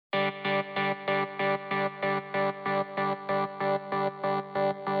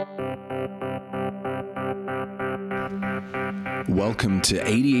Welcome to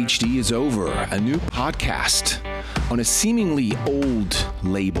ADHD is Over, a new podcast on a seemingly old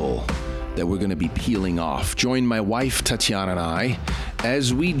label that we're going to be peeling off. Join my wife, Tatiana, and I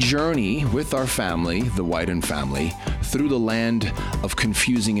as we journey with our family, the Wyden family, through the land of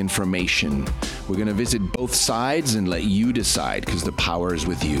confusing information. We're going to visit both sides and let you decide because the power is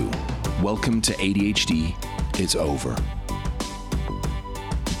with you. Welcome to ADHD is Over.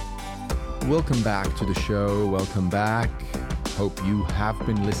 Welcome back to the show. Welcome back. Hope you have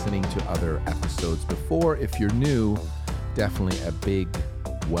been listening to other episodes before. If you're new, definitely a big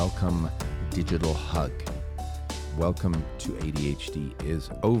welcome digital hug. Welcome to ADHD is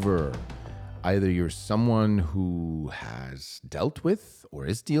Over. Either you're someone who has dealt with or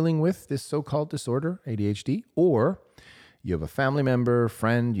is dealing with this so-called disorder, ADHD, or you have a family member,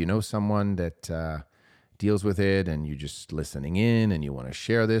 friend, you know someone that deals with it and you're just listening in and you want to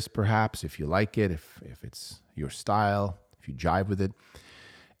share this perhaps if you like it, if it's your style, if you jive with it.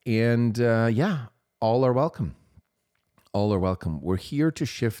 And all are welcome. All are welcome. We're here to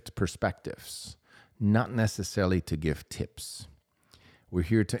shift perspectives, not necessarily to give tips. We're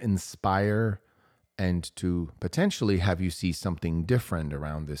here to inspire and to potentially have you see something different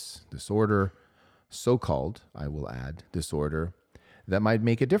around this disorder, so-called, I will add, disorder, that might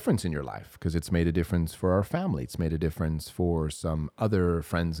make a difference in your life because it's made a difference for our family. It's made a difference for some other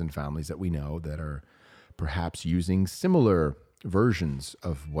friends and families that we know that are perhaps using similar versions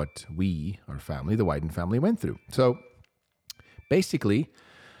of what we, our family, the Wyden family, went through. So basically,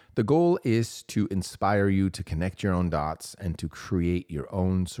 the goal is to inspire you to connect your own dots and to create your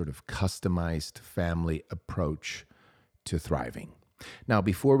own sort of customized family approach to thriving. Now,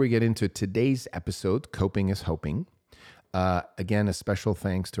 before we get into today's episode, Coping is Hoping, again, a special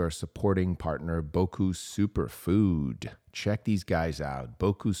thanks to our supporting partner, Boku Superfood. Check these guys out,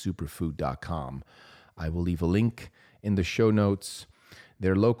 bokusuperfood.com. I will leave a link in the show notes.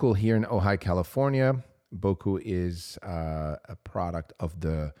 They're local here in Ojai, California. Boku is a product of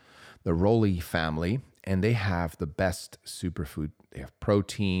the Rowley family, and they have the best superfood. They have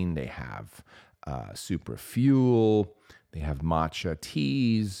protein, they have super fuel, they have matcha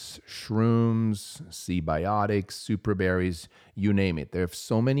teas, shrooms, Seabiotics, super berries, you name it. They have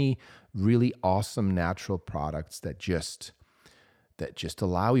so many really awesome natural products that just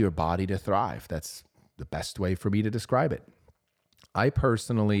allow your body to thrive. That's the best way for me to describe it. I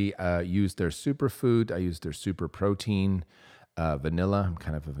personally use their superfood. I use their super protein, vanilla. I'm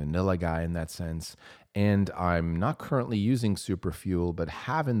kind of a vanilla guy in that sense. And I'm not currently using super fuel, but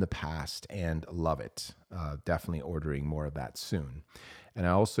have in the past and love it. Definitely ordering more of that soon. And I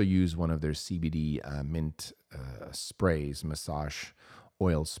also use one of their CBD mint sprays, massage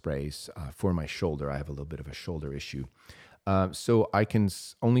oil sprays for my shoulder. I have a little bit of a shoulder issue. So I can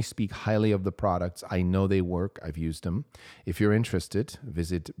only speak highly of the products. I know they work. I've used them. If you're interested,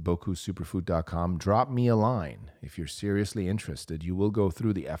 visit bokusuperfood.com. Drop me a line. If you're seriously interested, you will go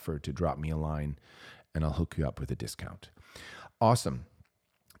through the effort to drop me a line, and I'll hook you up with a discount. Awesome.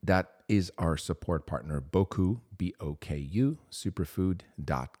 That is our support partner, Boku, B-O-K-U,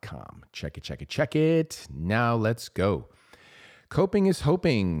 superfood.com. Check it. Now let's go. Coping is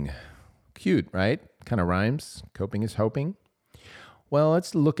Hoping. Cute, right? Kind of rhymes. Coping is hoping. Well,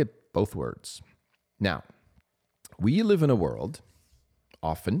 let's look at both words. Now, we live in a world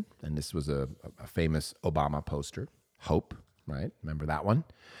often, and this was a famous Obama poster, hope, right? Remember that one?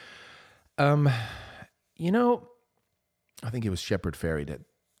 I think it was Shepard Fairey that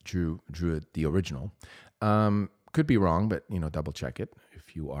drew it, the original. Could be wrong, but double check it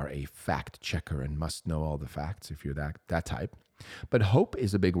if you are a fact checker and must know all the facts, if you're that type. But hope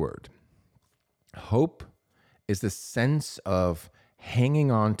is a big word. Hope is the sense of hanging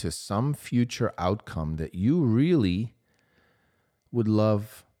on to some future outcome that you really would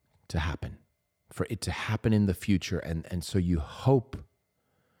love to happen, for it to happen in the future. And so you hope,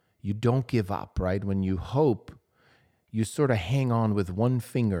 you don't give up, right? When you hope, you sort of hang on with one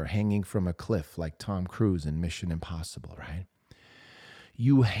finger hanging from a cliff like Tom Cruise in Mission Impossible, right?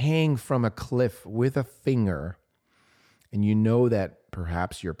 You hang from a cliff with a finger, and you know that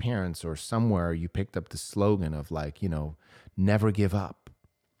perhaps your parents or somewhere you picked up the slogan of never give up.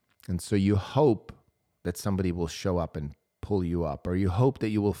 And so you hope that somebody will show up and pull you up, or you hope that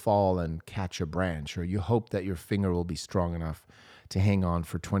you will fall and catch a branch, or you hope that your finger will be strong enough to hang on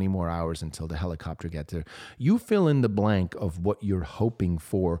for 20 more hours until the helicopter gets there. You fill in the blank of what you're hoping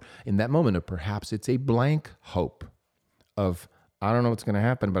for in that moment, or perhaps it's a blank hope of, I don't know what's going to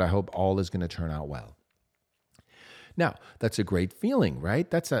happen, but I hope all is going to turn out well. Now, that's a great feeling, right?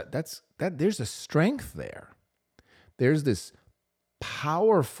 There's a strength there. There's this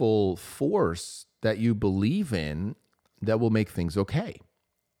powerful force that you believe in that will make things okay.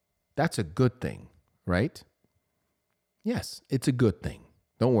 That's a good thing, right? Yes, it's a good thing.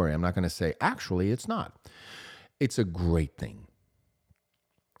 Don't worry, I'm not going to say, actually, it's not. It's a great thing.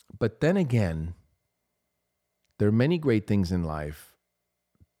 But then again, there are many great things in life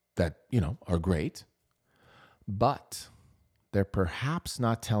that, are great, but they're perhaps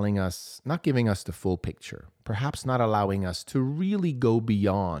not telling us, not giving us the full picture, perhaps not allowing us to really go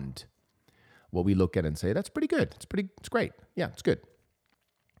beyond what we look at and say, that's pretty good. It's great. Yeah, it's good.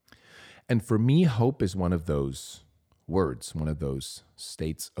 And for me, hope is one of those words, one of those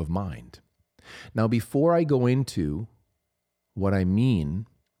states of mind. Now, before I go into what I mean,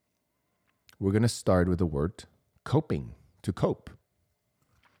 we're going to start with the word coping, to cope.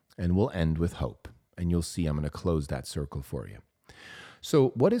 And we'll end with hope. And you'll see I'm going to close that circle for you. So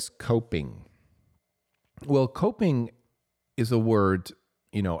what is coping? Well, coping is a word,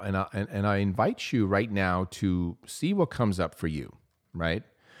 and I invite you right now to see what comes up for you, right?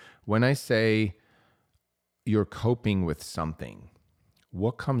 When I say you're coping with something,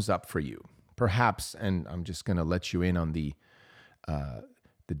 what comes up for you? Perhaps, and I'm just going to let you in on the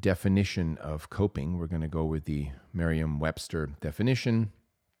definition of coping. We're going to go with the Merriam-Webster definition.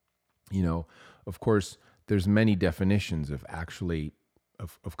 Of course, there's many definitions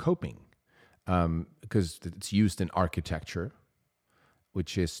of coping because it's used in architecture,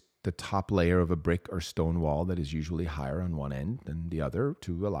 which is the top layer of a brick or stone wall that is usually higher on one end than the other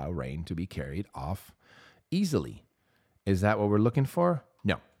to allow rain to be carried off easily. Is that what we're looking for?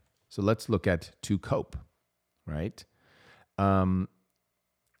 No. So let's look at to cope, right? The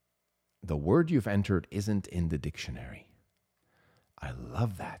word you've entered isn't in the dictionary. I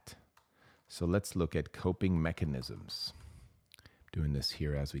love that. So let's look at coping mechanisms. I'm doing this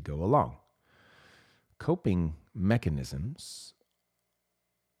here as we go along. Coping mechanisms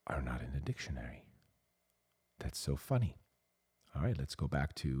are not in the dictionary. That's so funny. All right, let's go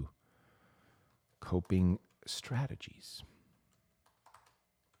back to coping strategies.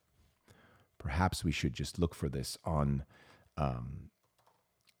 Perhaps we should just look for this on, I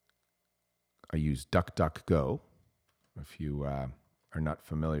use DuckDuckGo. If you are not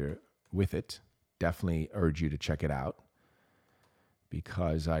familiar with it, definitely urge you to check it out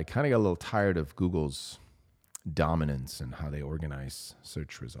because I kind of got a little tired of Google's dominance and how they organize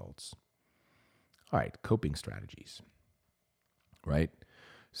search results. All right, coping strategies, right?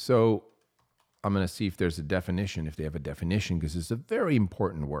 So I'm going to see if there's a definition, if they have a definition, because it's a very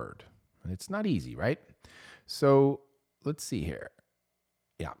important word. And it's not easy, right? So let's see here.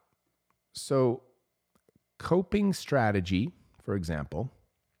 Yeah. So coping strategy, for example,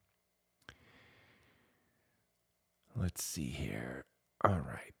 let's see here. All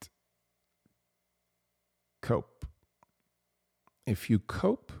right. Cope. If you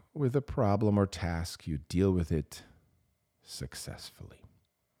cope with a problem or task, you deal with it successfully.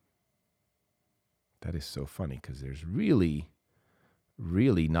 That is so funny because there's really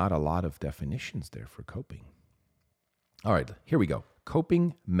not a lot of definitions there for coping. All right, here we go.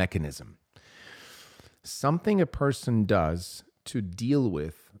 Coping mechanism. Something a person does to deal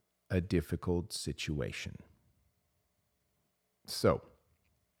with a difficult situation. So,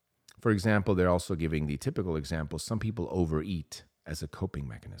 for example, they're also giving the typical example. Some people overeat as a coping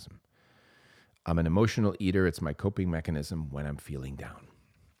mechanism. I'm an emotional eater. It's my coping mechanism when I'm feeling down.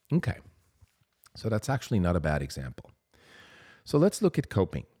 Okay. So that's actually not a bad example. So let's look at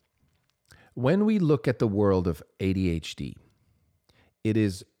coping. When we look at the world of ADHD, it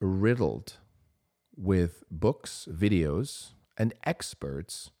is riddled with books, videos, and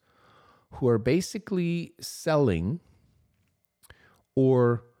experts who are basically selling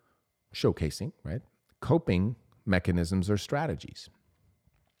or showcasing, right, coping mechanisms or strategies.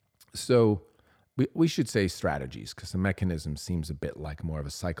 So we should say strategies because the mechanism seems a bit like more of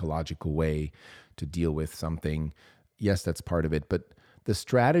a psychological way to deal with something. Yes, that's part of it, but the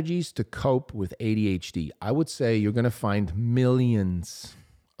strategies to cope with ADHD, I would say you're going to find millions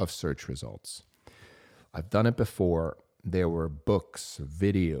of search results. I've done it before. There were books,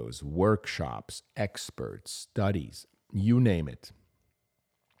 videos, workshops, experts, studies, you name it.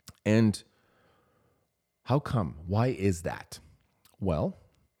 And how come? Why is that? Well,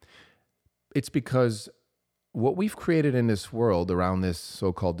 it's because what we've created in this world around this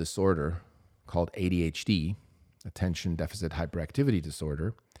so-called disorder called ADHD, attention deficit hyperactivity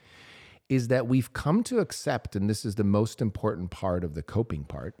disorder, is that we've come to accept, and this is the most important part of the coping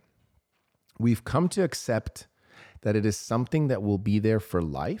part, we've come to accept that it is something that will be there for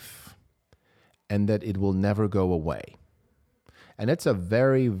life and that it will never go away. And it's a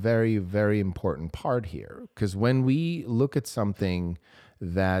very, very, very important part here, because when we look at something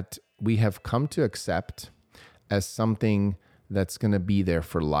that we have come to accept as something that's going to be there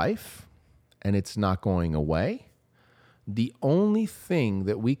for life and it's not going away, the only thing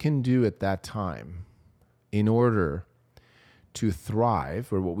that we can do at that time in order to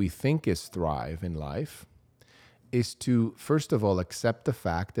thrive, or what we think is thrive in life, is to, first of all, accept the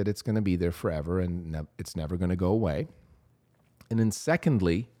fact that it's going to be there forever and it's never going to go away. And then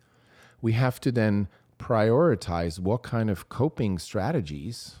secondly, we have to then prioritize what kind of coping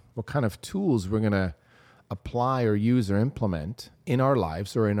strategies, what kind of tools we're going to apply or use or implement in our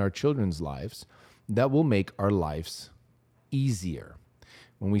lives or in our children's lives that will make our lives easier.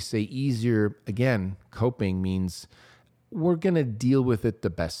 When we say easier, again, coping means we're going to deal with it the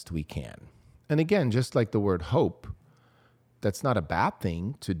best we can. And again, just like the word hope, that's not a bad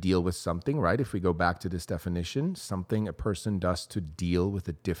thing to deal with something, right? If we go back to this definition, something a person does to deal with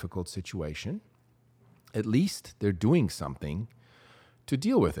a difficult situation, at least they're doing something to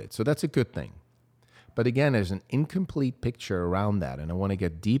deal with it. So that's a good thing. But again, there's an incomplete picture around that, and I want to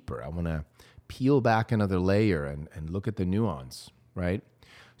get deeper. I want to peel back another layer and look at the nuance, right?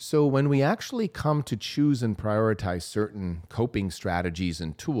 So when we actually come to choose and prioritize certain coping strategies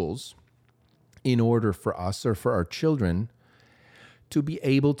and tools in order for us or for our children to be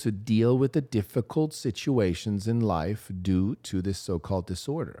able to deal with the difficult situations in life due to this so-called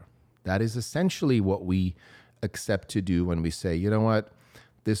disorder, that is essentially what we accept to do when we say, you know what,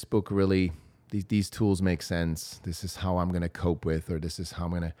 this book really, these tools make sense. This is how I'm going to cope with, or this is how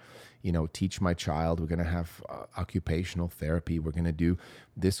I'm going to, teach my child. We're going to have occupational therapy. We're going to do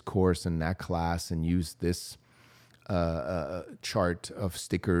this course and that class and use this chart of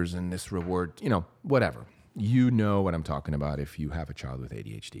stickers and this reward, whatever. You know what I'm talking about if you have a child with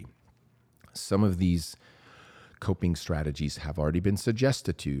ADHD. Some of these coping strategies have already been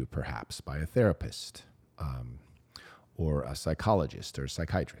suggested to you, perhaps by a therapist or a psychologist or a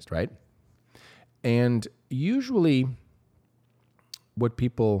psychiatrist, right? And usually what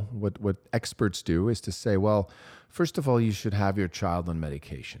experts do is to say, well, first of all, you should have your child on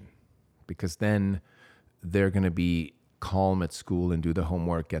medication, because then they're going to be calm at school and do the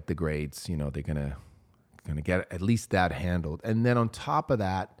homework, get the grades. They're going to get at least that handled. And then on top of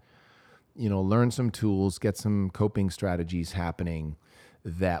that, learn some tools, get some coping strategies happening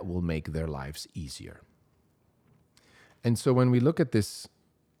that will make their lives easier. And so when we look at this,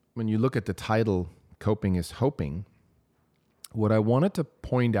 when you look at the title, Coping is Hoping, what I wanted to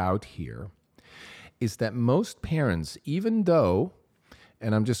point out here is that most parents, even though,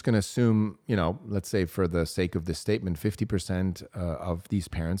 and I'm just going to assume, let's say for the sake of this statement, 50% of these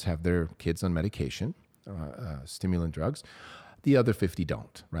parents have their kids on medication, stimulant drugs, the other 50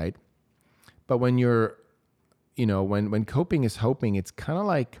 don't, right? But when you're, when coping is hoping, it's kind of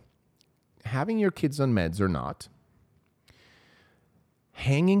like having your kids on meds or not,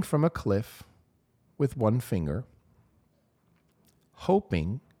 hanging from a cliff with one finger,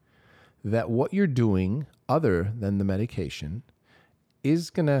 hoping that what you're doing other than the medication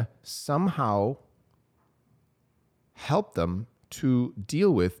is going to somehow help them to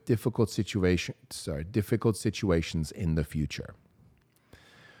deal with difficult situations in the future.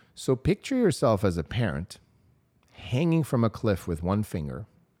 So picture yourself as a parent hanging from a cliff with one finger,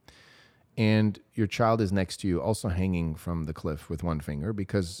 and your child is next to you also hanging from the cliff with one finger,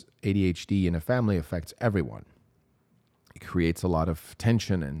 because ADHD in a family affects everyone. It creates a lot of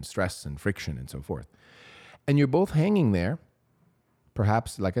tension and stress and friction and so forth. And you're both hanging there.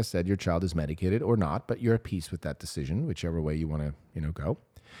 Perhaps, like I said, your child is medicated or not, but you're at peace with that decision, whichever way you want to, go.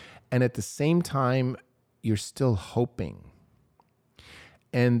 And at the same time, you're still hoping.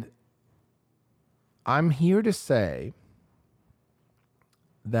 And I'm here to say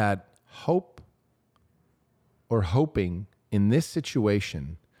that hope or hoping in this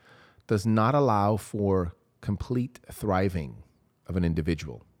situation does not allow for complete thriving of an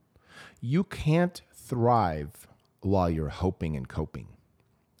individual. You can't thrive while you're hoping and coping.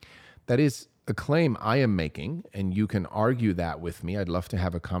 That is a claim I am making, and you can argue that with me. I'd love to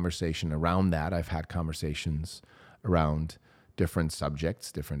have a conversation around that. I've had conversations around different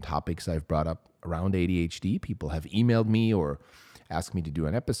subjects, different topics I've brought up around ADHD. People have emailed me or asked me to do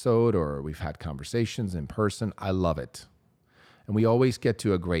an episode, or we've had conversations in person. I love it. And we always get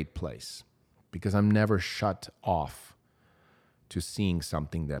to a great place because I'm never shut off to seeing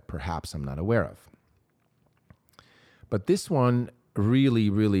something that perhaps I'm not aware of. But this one really,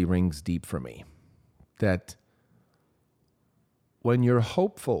 really rings deep for me, that when you're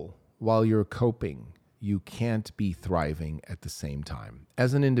hopeful while you're coping, you can't be thriving at the same time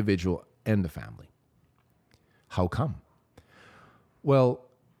as an individual and the family. How come? Well,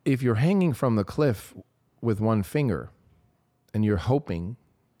 if you're hanging from the cliff with one finger and you're hoping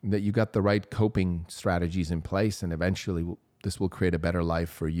that you got the right coping strategies in place, and eventually this will create a better life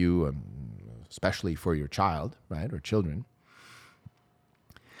for you, especially for your child, right, or children.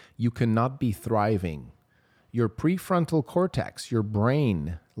 You cannot be thriving. Your prefrontal cortex, your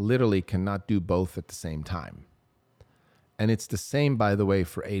brain, literally cannot do both at the same time. And it's the same, by the way,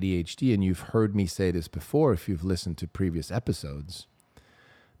 for ADHD. And you've heard me say this before if you've listened to previous episodes,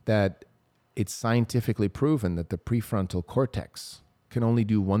 that it's scientifically proven that the prefrontal cortex can only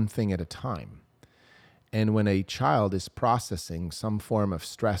do one thing at a time. And when a child is processing some form of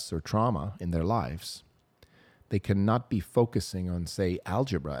stress or trauma in their lives, they cannot be focusing on, say,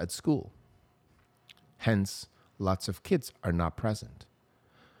 algebra at school. Hence, lots of kids are not present.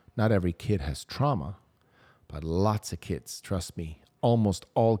 Not every kid has trauma, but lots of kids, trust me, almost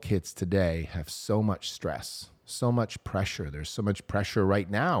all kids today have so much stress, so much pressure. There's so much pressure right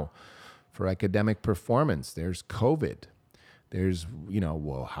now for academic performance. There's COVID. There's,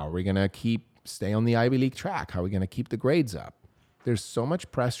 well, how are we going to stay on the Ivy League track? How are we going to keep the grades up? There's so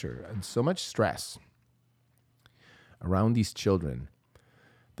much pressure and so much stress around these children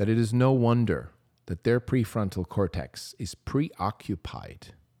that it is no wonder that their prefrontal cortex is preoccupied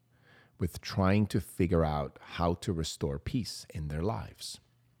with trying to figure out how to restore peace in their lives.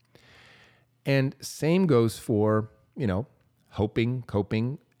 And same goes for, hoping,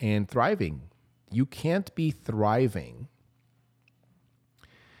 coping, and thriving. You can't be thriving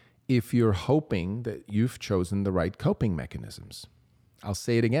if you're hoping that you've chosen the right coping mechanisms. I'll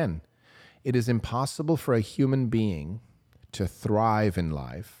say it again. It is impossible for a human being to thrive in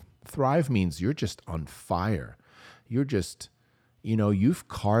life. Thrive means you're just on fire. You're just, you've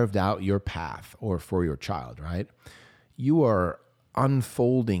carved out your path, or for your child, right? You are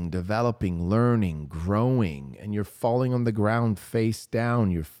unfolding, developing, learning, growing, and you're falling on the ground face down.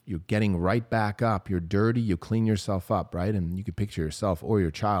 You're getting right back up. You're dirty. You clean yourself up, right? And you can picture yourself or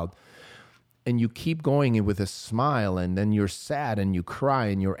your child. And you keep going with a smile, and then you're sad and you cry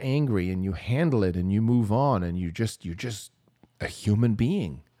and you're angry and you handle it and you move on, and you're just a human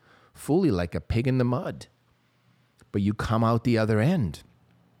being, fully like a pig in the mud. But you come out the other end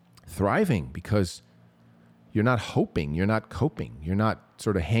thriving because you're not hoping, you're not coping, you're not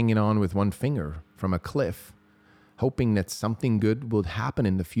sort of hanging on with one finger from a cliff, hoping that something good will happen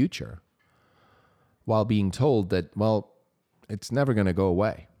in the future, while being told that, well, it's never going to go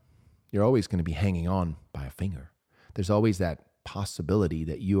away. You're always going to be hanging on by a finger. There's always that possibility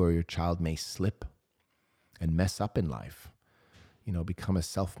that you or your child may slip and mess up in life, become a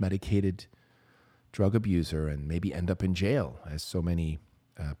self-medicated drug abuser and maybe end up in jail, as so many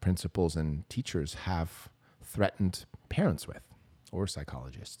principals and teachers have threatened parents with, or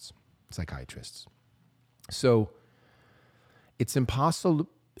psychologists, psychiatrists. So it's impossible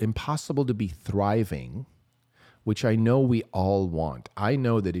to be thriving, which I know we all want. I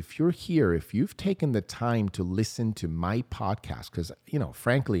know that if you're here, if you've taken the time to listen to my podcast, because,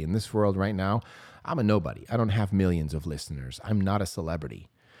 frankly, in this world right now, I'm a nobody. I don't have millions of listeners. I'm not a celebrity.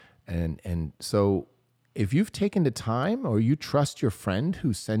 And so if you've taken the time, or you trust your friend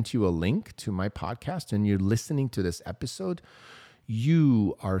who sent you a link to my podcast and you're listening to this episode,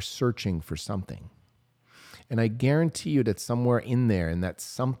 you are searching for something. And I guarantee you that somewhere in there, in that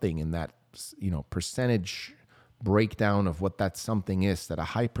something, in that, percentage breakdown of what that something is, that a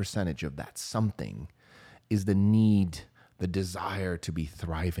high percentage of that something is the need, the desire to be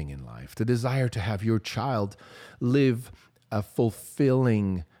thriving in life, the desire to have your child live a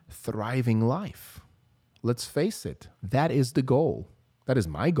fulfilling, thriving life. Let's face it, that is the goal. That is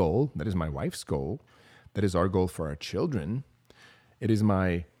my goal. That is my wife's goal. That is our goal for our children. It is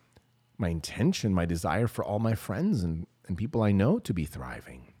my intention, my desire for all my friends and people I know to be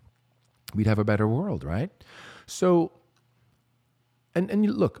thriving. We'd have a better world, right? So, and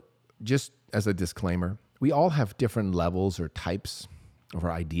you look, just as a disclaimer, we all have different levels or types of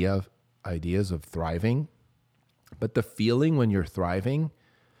our ideas of thriving. But the feeling when you're thriving,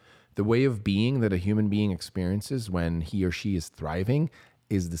 the way of being that a human being experiences when he or she is thriving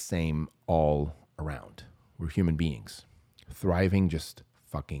is the same all around. We're human beings. Thriving just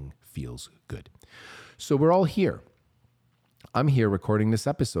fucking feels good. So we're all here. I'm here recording this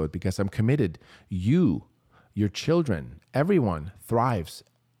episode because I'm committed. You, your children, everyone thrives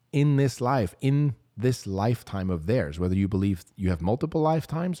in this life, in this lifetime of theirs, whether you believe you have multiple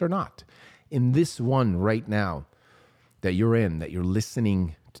lifetimes or not. In this one right now that you're in, that you're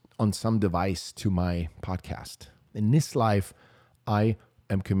listening on some device to my podcast. In this life, I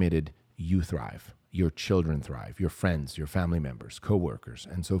am committed. You thrive. Your children thrive. Your friends, your family members, coworkers,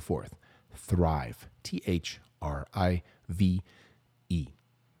 and so forth thrive. THRIVE.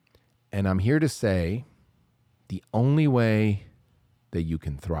 And I'm here to say the only way that you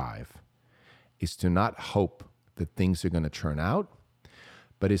can thrive is to not hope that things are going to turn out,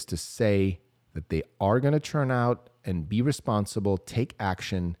 but is to say that they are going to turn out and be responsible, take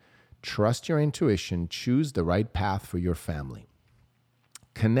action, trust your intuition, choose the right path for your family.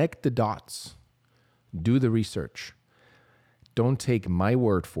 Connect the dots. Do the research. Don't take my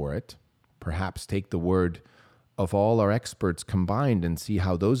word for it. Perhaps take the word of all our experts combined and see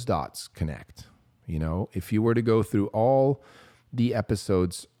how those dots connect. You know, if you were to go through all the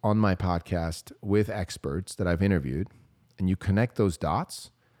episodes on my podcast with experts that I've interviewed, and you connect those dots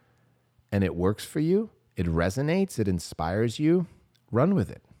and it works for you, it resonates, it inspires you, run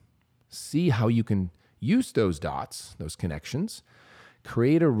with it. See how you can use those dots, those connections,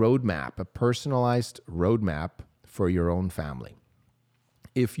 create a roadmap, a personalized roadmap for your own family.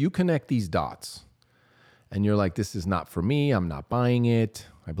 If you connect these dots and you're like, this is not for me, I'm not buying it,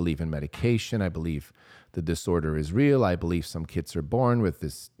 I believe in medication, I believe the disorder is real, I believe some kids are born with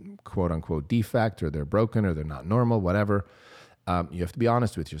this quote unquote defect, or they're broken, or they're not normal, whatever, you have to be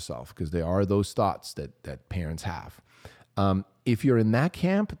honest with yourself, because there are those thoughts that parents have. If you're in that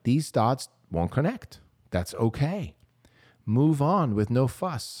camp, these dots won't connect. That's okay. Move on with no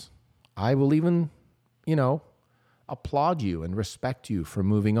fuss. I will even, applaud you and respect you for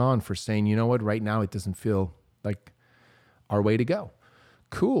moving on, for saying, you know what, right now it doesn't feel like our way to go.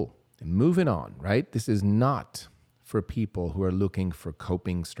 Cool. Moving on, right? This is not for people who are looking for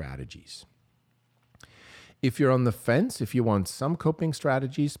coping strategies. If you're on the fence, if you want some coping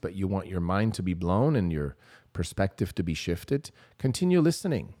strategies, but you want your mind to be blown and your perspective to be shifted, continue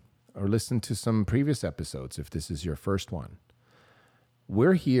listening or listen to some previous episodes if this is your first one.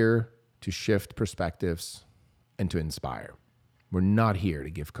 We're here to shift perspectives and to inspire. We're not here to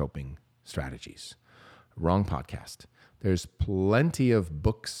give coping strategies. Wrong podcast. There's plenty of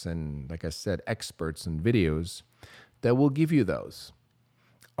books and, like I said, experts and videos that will give you those.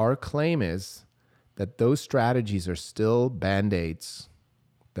 Our claim is that those strategies are still Band-Aids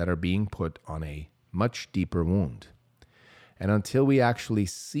that are being put on a much deeper wound. And until we actually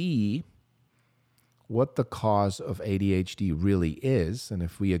see what the cause of ADHD really is, and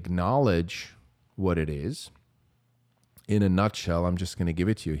if we acknowledge what it is, in a nutshell, I'm just going to give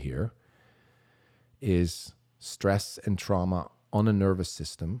it to you here, is stress and trauma on a nervous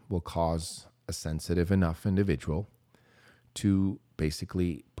system will cause a sensitive enough individual to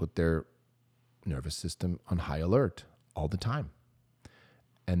basically put their nervous system on high alert all the time.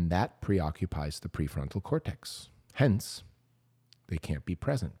 And that preoccupies the prefrontal cortex. Hence, they can't be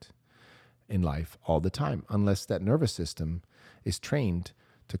present in life all the time unless that nervous system is trained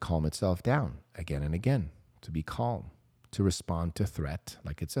to calm itself down again and again, to be calm, to respond to threat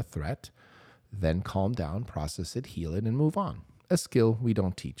like it's a threat, then calm down, process it, heal it, and move on. A skill we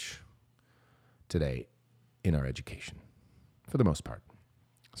don't teach today in our education, for the most part,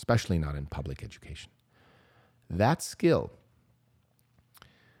 especially not in public education. That skill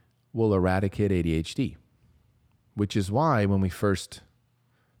will eradicate ADHD, which is why when we first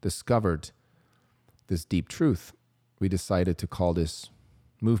discovered this deep truth, we decided to call this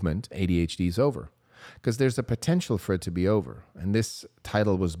movement ADHD is Over, because there's a potential for it to be over. And this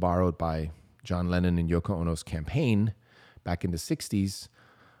title was borrowed by John Lennon and Yoko Ono's campaign back in the 60s,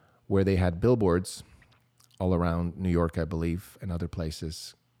 where they had billboards all around New York, I believe, and other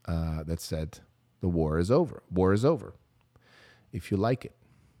places that said, the war is over. War is over. If you like it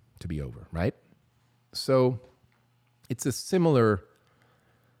to be over, right? So it's a similar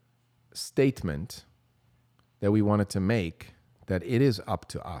statement that we wanted to make, that it is up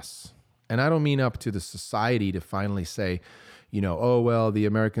to us. And I don't mean up to the society to finally say, oh, well, the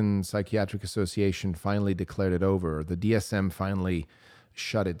American Psychiatric Association finally declared it over, or the DSM finally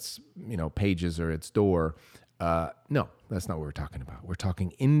shut its, pages or its door. No, that's not what we're talking about. We're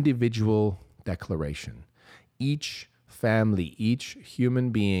talking individual declaration. Each family, each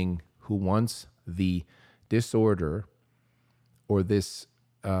human being who wants the disorder or this,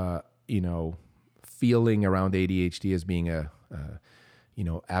 feeling around ADHD as being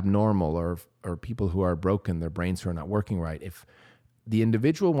abnormal, or people who are broken, their brains who are not working right. If the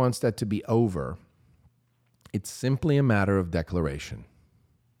individual wants that to be over, it's simply a matter of declaration.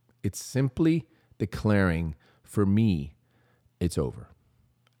 It's simply declaring, for me, it's over.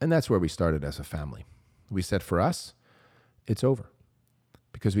 And that's where we started as a family. We said, for us, it's over.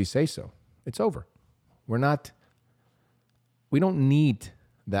 Because we say so. It's over. We don't need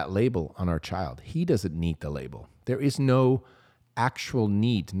that label on our child. He doesn't need the label. There is no actual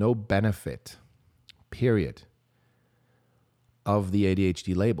need, no benefit, period, of the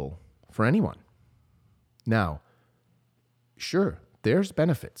ADHD label for anyone. Now, sure, there's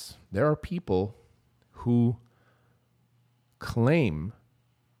benefits. There are people who claim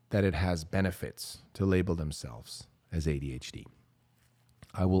that it has benefits to label themselves as ADHD.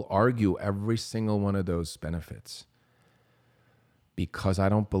 I will argue every single one of those benefits because I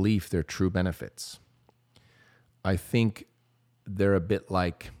don't believe they're true benefits. I think they're a bit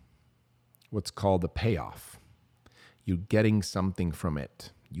like what's called the payoff. You're getting something from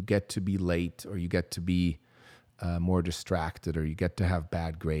it. You get to be late, or you get to be more distracted, or you get to have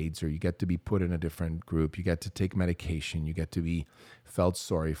bad grades, or you get to be put in a different group. You get to take medication. You get to be felt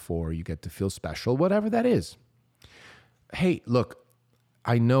sorry for. You get to feel special, whatever that is. Hey, look,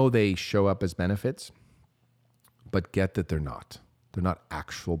 I know they show up as benefits, but get that they're not. They're not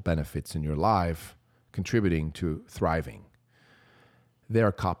actual benefits in your life contributing to thriving.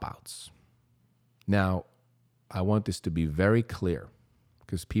 They're cop-outs. Now, I want this to be very clear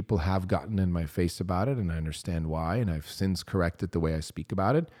because people have gotten in my face about it, and I understand why, and I've since corrected the way I speak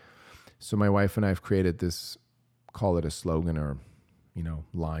about it. So my wife and I have created this, call it a slogan or,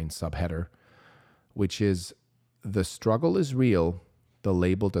 line subheader, which is, the struggle is real, the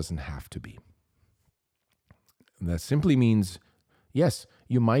label doesn't have to be. And that simply means, yes,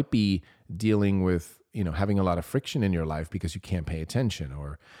 you might be dealing with, having a lot of friction in your life because you can't pay attention,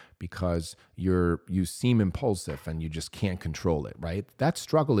 or because you seem impulsive and you just can't control it, right? That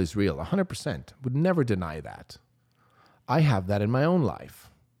struggle is real, 100%. Would never deny that. I have that in my own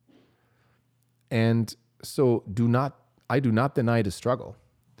life. And so I do not deny the struggle,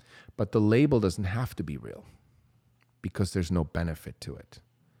 but the label doesn't have to be real because there's no benefit to it.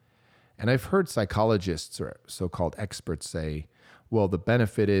 And I've heard psychologists or so-called experts say, well, the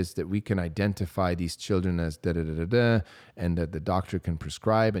benefit is that we can identify these children as da-da-da-da-da, and that the doctor can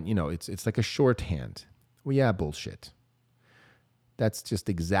prescribe, and it's like a shorthand. Well, yeah, bullshit. That's just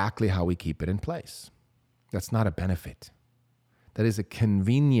exactly how we keep it in place. That's not a benefit. That is a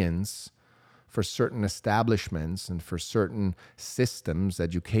convenience for certain establishments and for certain systems,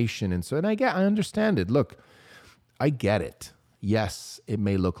 education, and I understand it. Look, I get it. Yes, it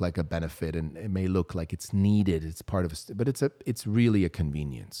may look like a benefit and it may look like it's needed. It's part of but it's really a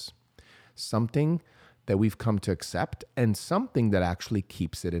convenience. Something that we've come to accept and something that actually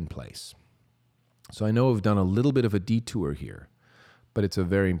keeps it in place. So I know I've done a little bit of a detour here, but it's a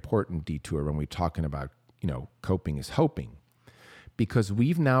very important detour when we're talking about, coping is hoping. Because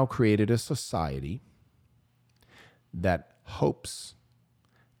we've now created a society that hopes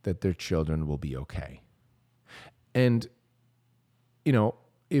that their children will be okay. And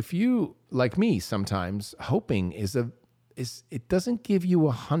if you, like me sometimes, hoping it doesn't give you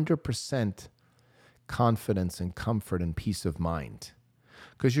 100% confidence and comfort and peace of mind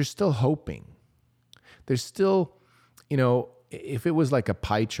because you're still hoping. There's still, if it was like a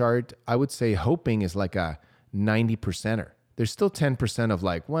pie chart, I would say hoping is like a 90%er. There's still 10% of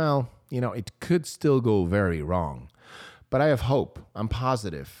like, well, it could still go very wrong, but I have hope. I'm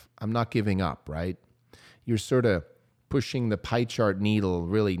positive. I'm not giving up, right? You're sort of pushing the pie chart needle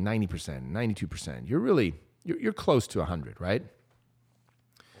really 90%, 92%. You're close to 100, right?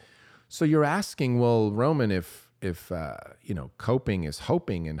 So you're asking, well, Roman, if coping is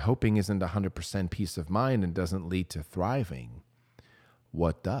hoping and hoping isn't 100% peace of mind and doesn't lead to thriving,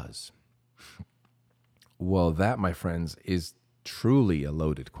 what does? Well, that, my friends, is truly a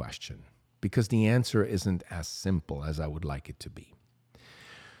loaded question because the answer isn't as simple as I would like it to be.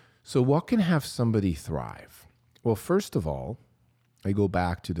 So what can have somebody thrive? Well, first of all, I go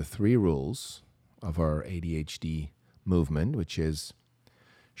back to the 3 rules of our ADHD movement, which is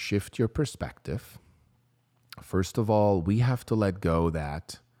shift your perspective. First of all, we have to let go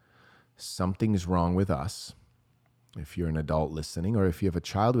that something's wrong with us. If you're an adult listening, or if you have a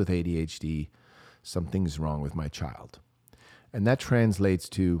child with ADHD, something's wrong with my child. And that translates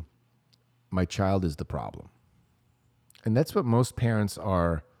to my child is the problem. And that's what most parents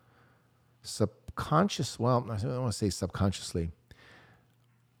are subconscious, well, I don't want to say subconsciously,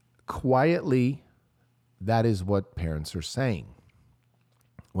 quietly, that is what parents are saying.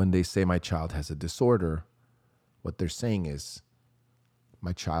 When they say my child has a disorder, what they're saying is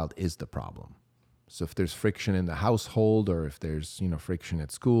my child is the problem. So if there's friction in the household or if there's, friction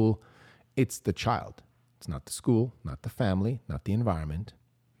at school, it's the child. It's not the school, not the family, not the environment,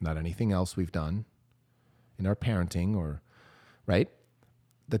 not anything else we've done in our parenting or, right?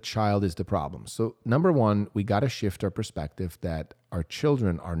 The child is the problem. So number one, we got to shift our perspective that our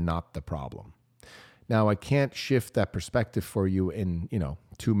children are not the problem. Now, I can't shift that perspective for you in,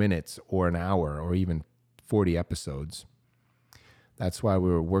 2 minutes or an hour or even 40 episodes. That's why we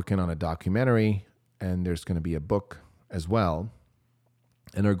were working on a documentary, and there's going to be a book as well.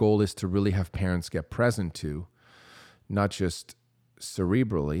 And our goal is to really have parents get present to, not just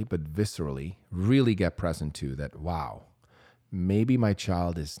cerebrally, but viscerally, really get present to that, wow, maybe my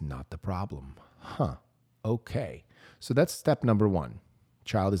child is not the problem. Okay. So that's step number one.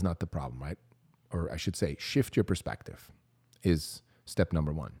 Child is not the problem, right? Or I should say, shift your perspective is step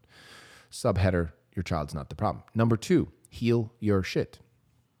number one. Subheader, your child's not the problem. Number two, heal your shit.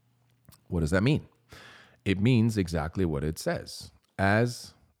 What does that mean? It means exactly what it says.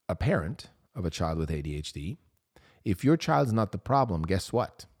 As a parent of a child with ADHD, if your child's not the problem, guess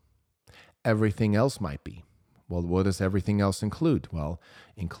what? Everything else might be. Well, what does everything else include? Well,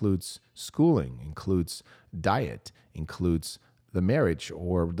 includes schooling, includes diet, includes the marriage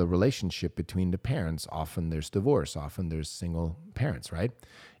or the relationship between the parents. Often there's divorce, often there's single parents, right?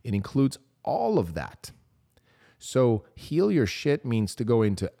 It includes all of that. So heal your shit means to go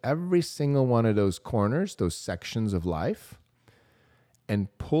into every single one of those corners, those sections of life,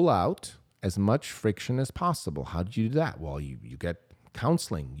 and pull out as much friction as possible. How do you do that? Well, you get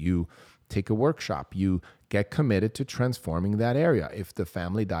counseling, you take a workshop, you get committed to transforming that area. If the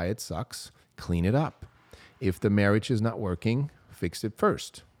family diet sucks, clean it up. If the marriage is not working, fix it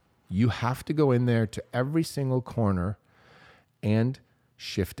first. You have to go in there to every single corner and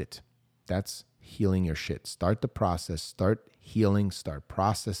shift it. That's healing your shit. Start the process, start healing, start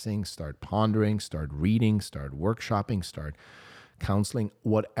processing, start pondering, start reading, start workshopping, start counseling,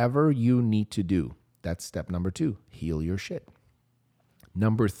 whatever you need to do. That's step number two, heal your shit.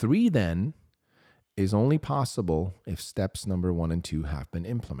 Number three then is only possible if steps number 1 and 2 have been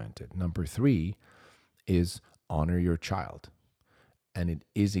implemented. Number 3 is honor your child. And it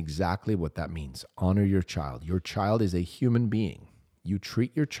is exactly what that means. Honor your child. Your child is a human being. You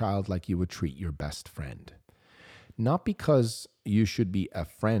treat your child like you would treat your best friend. Not because you should be a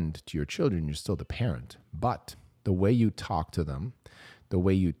friend to your children, you're still the parent, but the way you talk to them, the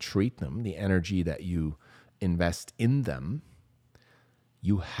way you treat them, the energy that you invest in them,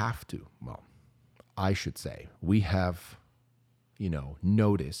 you have to, well, I should say, we have,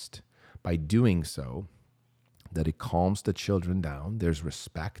 noticed by doing so that it calms the children down. There's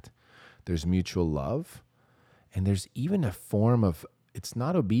respect, there's mutual love, and there's even a form of, it's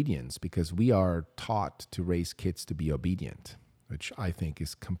not obedience because we are taught to raise kids to be obedient, which I think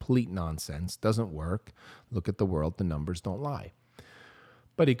is complete nonsense, doesn't work. Look at the world, the numbers don't lie.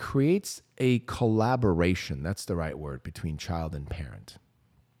 But it creates a collaboration, that's the right word, between child and parent.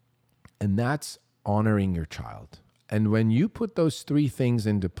 And that's honoring your child. And when you put those 3 things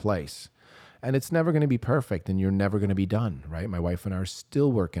into place, and it's never going to be perfect and you're never going to be done, right? My wife and I are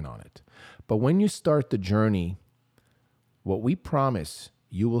still working on it. But when you start the journey, what we promise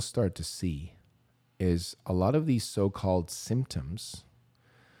you will start to see is a lot of these so-called symptoms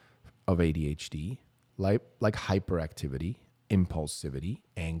of ADHD, like hyperactivity, impulsivity,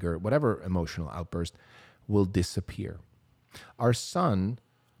 anger, whatever emotional outburst, will disappear. Our son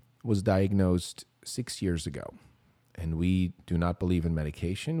was diagnosed 6 years ago, and we do not believe in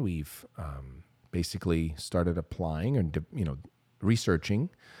medication. We've basically started applying and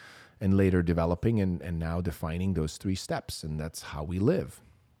researching and later developing and now defining those 3 steps, and that's how we live.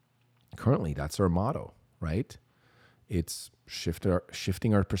 Currently, that's our motto, right? It's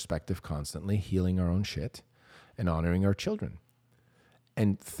shifting our perspective constantly, healing our own shit, and honoring our children.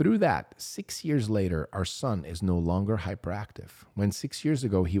 And through that, 6 years later, our son is no longer hyperactive. When 6 years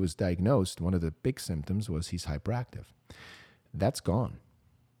ago he was diagnosed, one of the big symptoms was he's hyperactive. That's gone.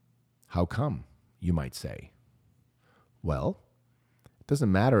 How come, you might say? Well, it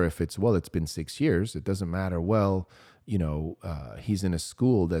doesn't matter if it's been 6 years. It doesn't matter, he's in a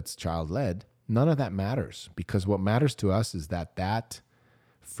school that's child-led. None of that matters because what matters to us is that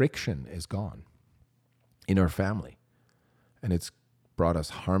friction is gone in our family. And it's brought us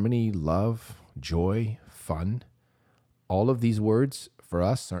harmony, love, joy, fun. All of these words for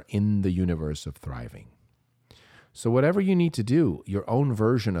us are in the universe of thriving. So whatever you need to do, your own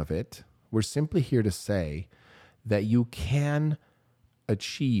version of it, we're simply here to say that you can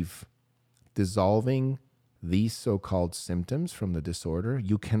achieve dissolving these so-called symptoms from the disorder.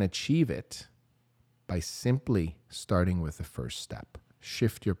 You can achieve it by simply starting with the first step.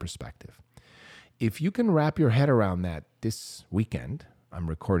 Shift your perspective. If you can wrap your head around that this weekend, I'm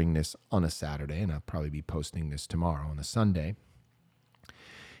recording this on a Saturday and I'll probably be posting this tomorrow on a Sunday.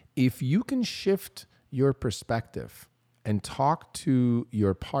 If you can shift your perspective and talk to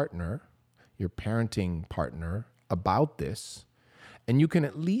your partner, your parenting partner about this, and you can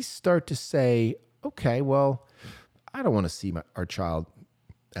at least start to say, okay, well, I don't want to see our child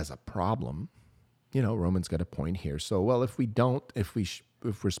as a problem. Roman's got a point here. So, well, if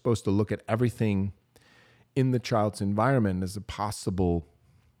we're supposed to look at everything in the child's environment as a possible,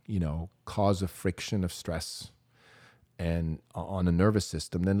 cause of friction, of stress, and on a nervous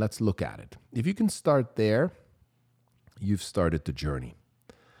system, then let's look at it. If you can start there, you've started the journey.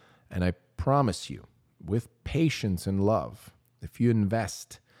 And I promise you, with patience and love, if you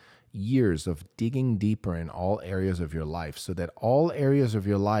invest years of digging deeper in all areas of your life, so that all areas of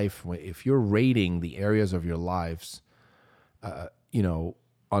your life, if you're rating the areas of your lives,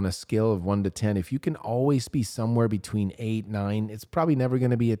 on a scale of 1 to 10, if you can always be somewhere between 8, 9, it's probably never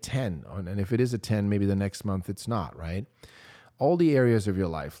going to be a 10. And if it is a 10, maybe the next month it's not, right? All the areas of your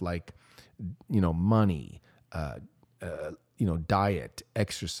life, like, money, diet,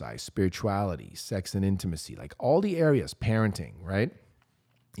 exercise, spirituality, sex and intimacy, like all the areas, parenting, right?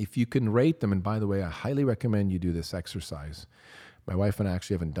 If you can rate them, and by the way, I highly recommend you do this exercise. My wife and I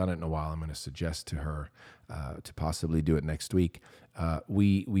actually haven't done it in a while. I'm going to suggest to her to possibly do it next week.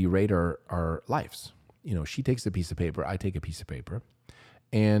 We rate our lives. She takes a piece of paper, I take a piece of paper,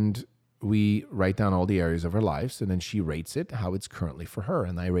 and we write down all the areas of our lives, and then she rates it how it's currently for her,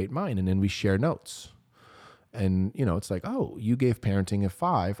 and I rate mine, and then we share notes. And, it's like, oh, you gave parenting a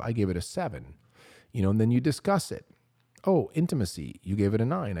 5, I gave it a 7, and then you discuss it. Oh, intimacy, you gave it a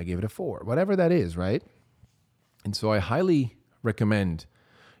 9, I gave it a 4, whatever that is, right? And so I highly recommend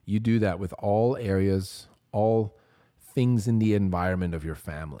you do that with all areas, all things in the environment of your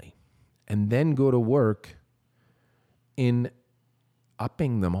family, and then go to work in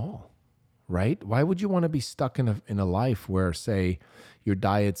upping them all, right? Why would you want to be stuck in a life where, say, your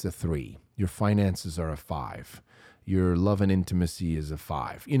diet's a 3, your finances are a 5, your love and intimacy is a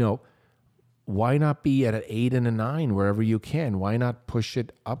 5? Why not be at an 8 and a 9 wherever you can? Why not push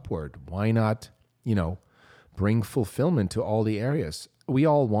it upward? Why not, bring fulfillment to all the areas? We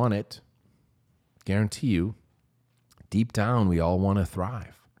all want it. Guarantee you, deep down, we all want to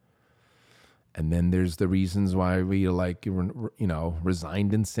thrive. And then there's the reasons why we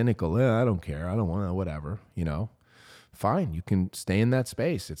resigned and cynical. I don't care. I don't want to, whatever, Fine, you can stay in that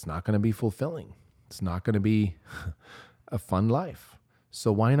space. It's not going to be fulfilling. It's not going to be a fun life.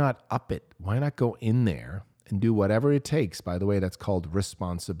 So why not up it? Why not go in there and do whatever it takes? By the way, that's called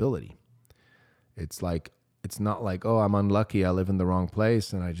responsibility. It's not like, oh, I'm unlucky, I live in the wrong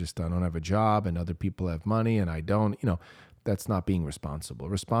place, and I don't have a job, and other people have money, and I don't. That's not being responsible.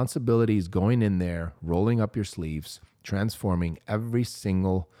 Responsibility is going in there, rolling up your sleeves, transforming every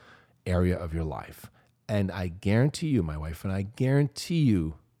single area of your life. And I guarantee you, my wife and I guarantee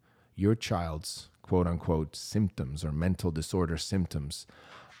you, your child's quote unquote symptoms or mental disorder symptoms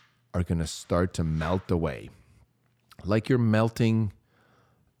are going to start to melt away. Like you're melting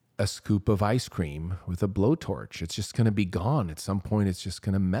a scoop of ice cream with a blowtorch. It's just going to be gone. At some point, it's just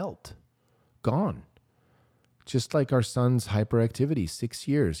going to melt. Gone. Just like our son's hyperactivity, 6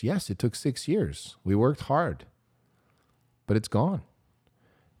 years. Yes, it took 6 years. We worked hard, but it's gone.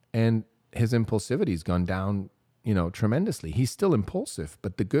 And his impulsivity's gone down, tremendously. He's still impulsive,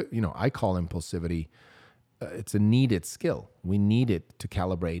 but the good, I call impulsivity, it's a needed skill. We need it to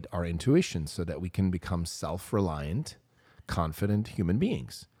calibrate our intuition so that we can become self-reliant, confident human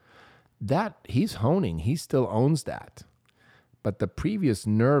beings. That he's honing, he still owns that. But the previous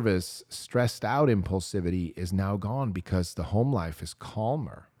nervous, stressed out impulsivity is now gone because the home life is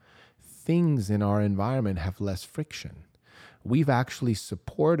calmer. Things in our environment have less friction. We've actually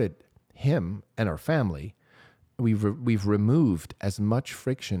supported him and our family. We've removed as much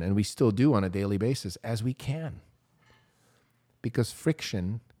friction, and we still do on a daily basis, as we can. Because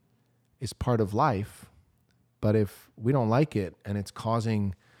friction is part of life, but if we don't like it and it's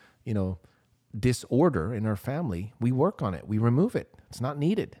causing, disorder in our family, we work on it, we remove it. It's not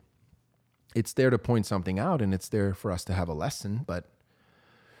needed. It's there to point something out, and it's there for us to have a lesson, but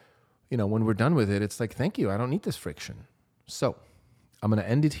when we're done with it, it's like, thank you, I don't need this friction. So I'm going to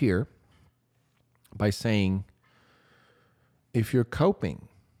end it here by saying, if you're coping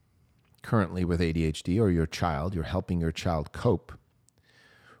currently with ADHD or you're helping your child cope,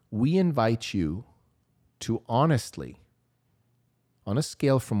 we invite you to honestly, on a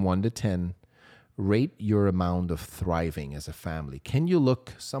scale from 1 to 10, rate your amount of thriving as a family. Can you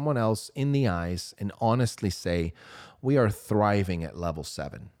look someone else in the eyes and honestly say, we are thriving at level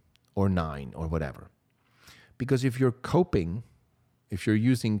 7 or 9 or whatever? Because if you're coping, if you're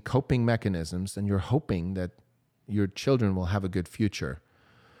using coping mechanisms and you're hoping that your children will have a good future,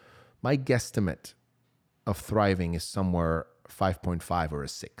 my guesstimate of thriving is somewhere 5.5 or a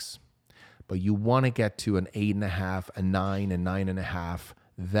 6. But you want to get to an 8.5, a 9, a 9.5.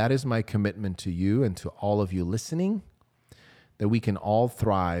 That is my commitment to you and to all of you listening, that we can all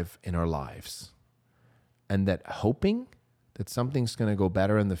thrive in our lives. And that hoping that something's going to go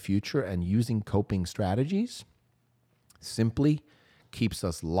better in the future and using coping strategies simply keeps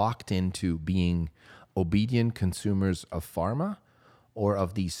us locked into being obedient consumers of pharma or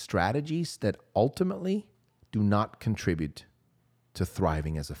of these strategies that ultimately do not contribute to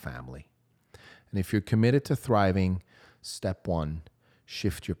thriving as a family. And if you're committed to thriving, step one,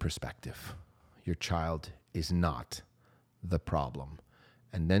 shift your perspective. Your child is not the problem.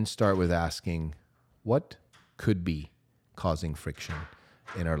 And then start with asking, what could be causing friction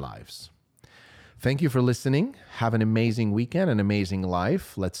in our lives? Thank you for listening. Have an amazing weekend, an amazing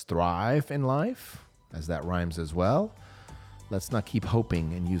life. Let's thrive in life, as that rhymes as well. Let's not keep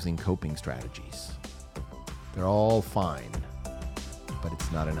hoping and using coping strategies. They're all fine, but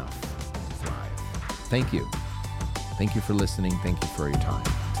it's not enough to thrive. Thank you. Thank you for listening. Thank you for your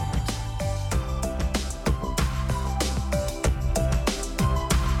time.